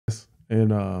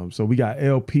And so we got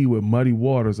LP with Muddy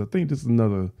Waters. I think this is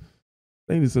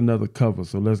another cover.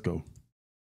 So let's go.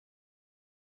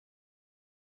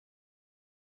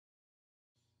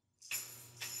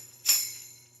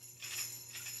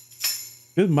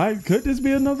 Could this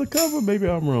be another cover? Maybe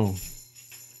I'm wrong.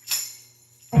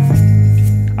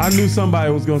 I knew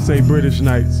somebody was gonna say British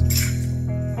Knights.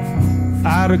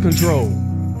 Out of Control.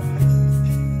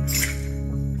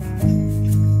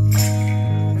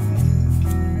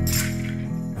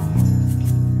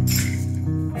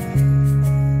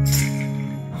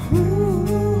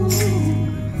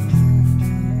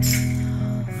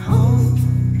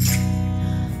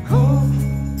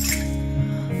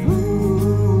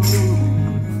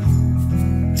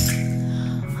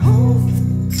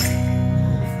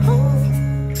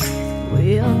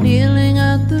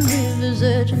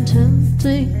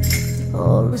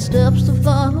 All the steps to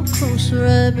follow closer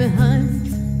right behind.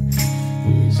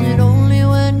 Is it only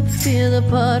when you feel the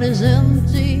party's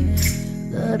empty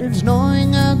that it's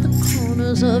gnawing at the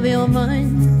corners of your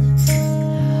mind?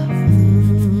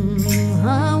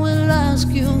 I will ask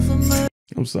you for mercy.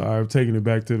 I'm sorry, I'm taking it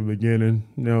back to the beginning.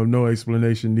 No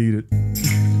explanation needed.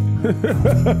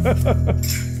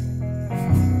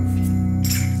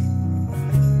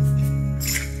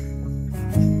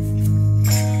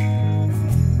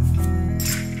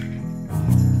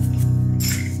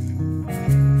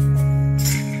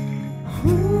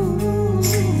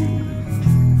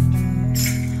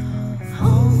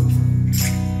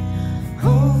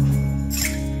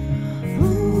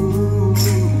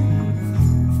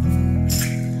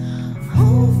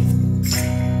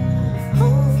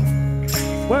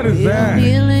 What is that?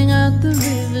 Kneeling at the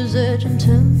river's edge and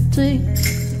tempting.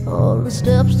 All the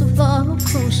steps to follow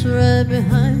closer right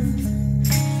behind.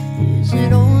 Is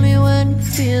it only when you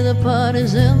feel the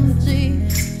party's empty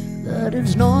that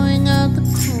it's gnawing at the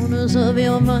corners of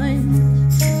your mind?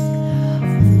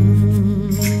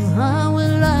 I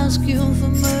will ask you for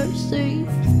mercy.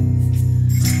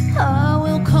 I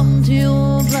will come to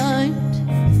you blind.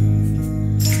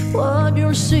 What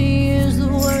you'll see is the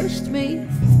worst me,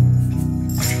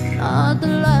 not the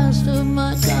last of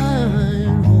my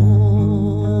kind.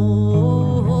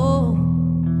 Oh,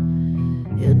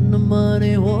 in the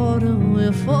muddy water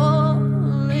we're falling.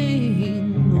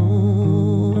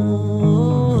 Oh,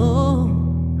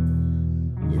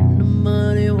 in the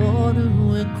muddy water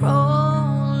we're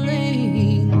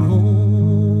crawling.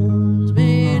 Hold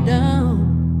me down,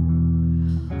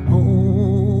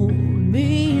 hold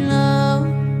me now,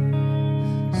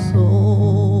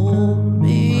 sold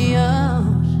me out.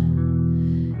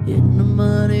 In the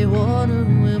muddy water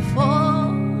we're falling.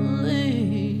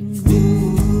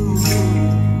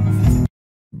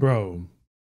 Bro,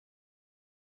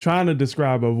 trying to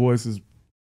describe her voice is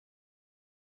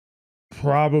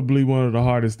probably one of the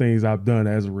hardest things I've done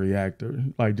as a reactor.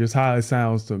 Like just how it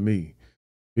sounds to me.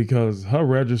 Because her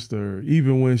register,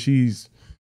 even when she's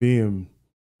being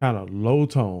kind of low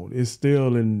tone, is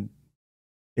still in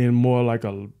more like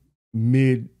a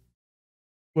mid,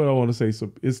 what I want to say,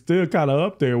 so it's still kind of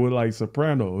up there with like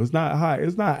soprano. It's not high,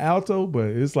 it's not alto, but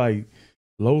it's like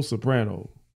low soprano.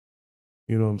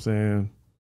 You know what I'm saying?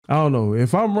 I don't know.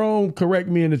 If I'm wrong, correct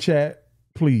me in the chat,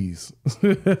 please.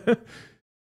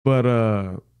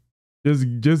 But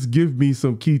just give me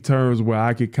some key terms where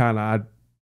I could kind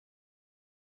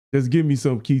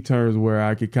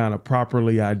of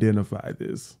properly identify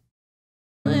this.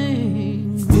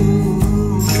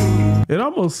 It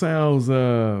almost sounds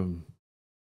I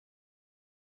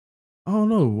don't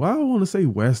know. Why I want to say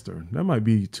Western. That might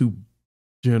be too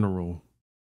general.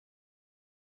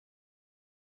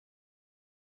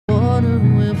 Water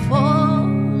we're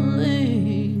falling.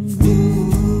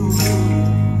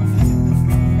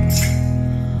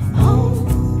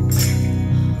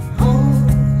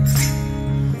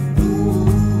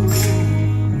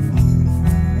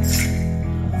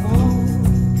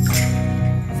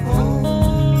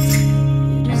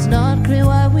 It is not clear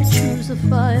why we choose the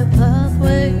fire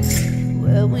pathway.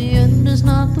 Where we end is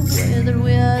not the way that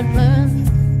we had planned.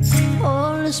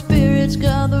 All the spirits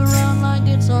gather round like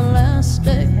it's our last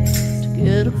day. To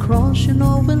get across, you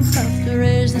know we'll have to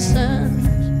raise the sand.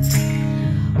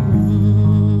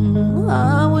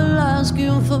 I will ask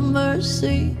you for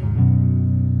mercy.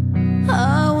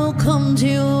 I will come to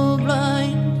you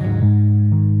blind.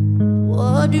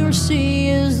 What you'll see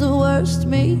is the worst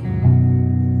me,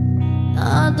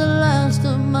 not the last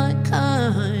of my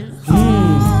kind. Oh,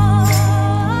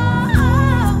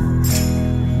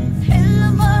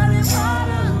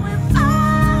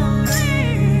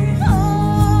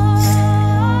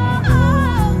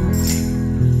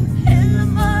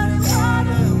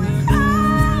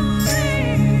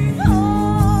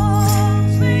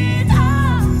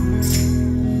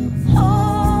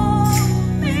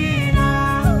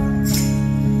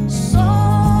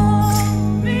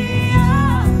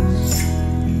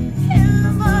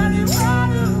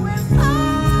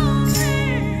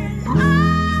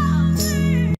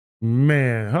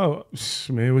 man. Oh,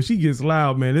 man, when she gets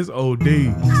loud, man, it's OD.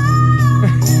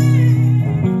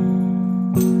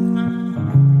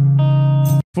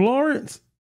 Florence,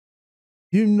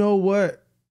 you know what?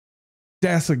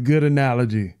 That's a good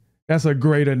analogy. That's a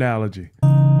great analogy.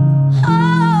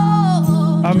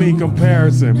 I mean,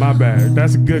 comparison. My bad.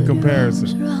 That's a good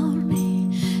comparison.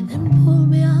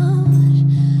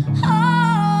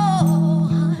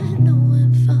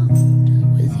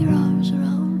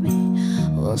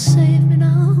 Save me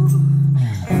now.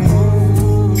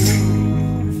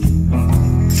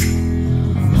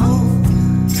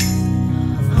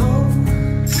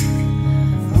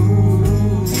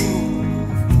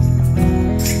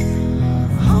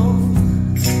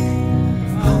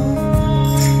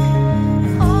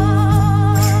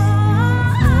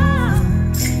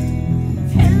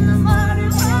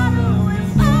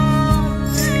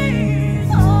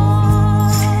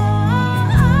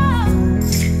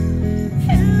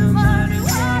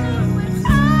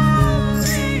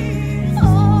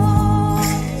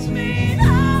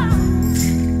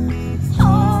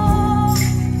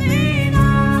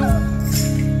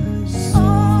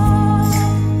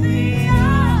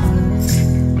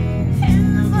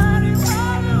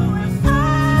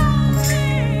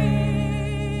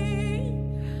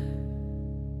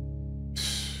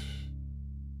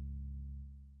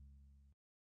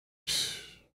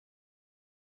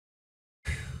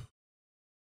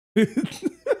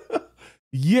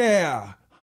 Yeah.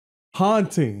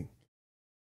 Haunting.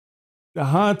 The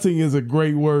haunting is a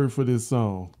great word for this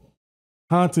song.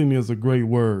 Haunting is a great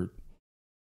word.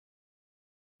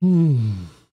 Very,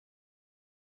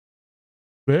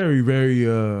 very,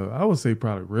 I would say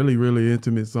probably really, really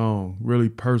intimate song, really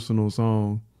personal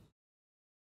song.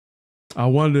 I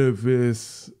wonder if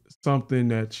it's something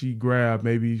that she grabbed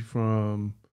maybe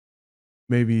from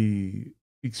maybe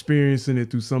experiencing it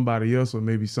through somebody else, or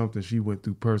maybe something she went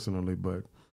through personally. But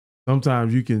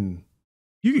sometimes you can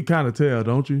kind of tell,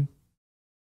 don't you?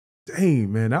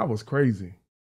 Dang, man, that was crazy.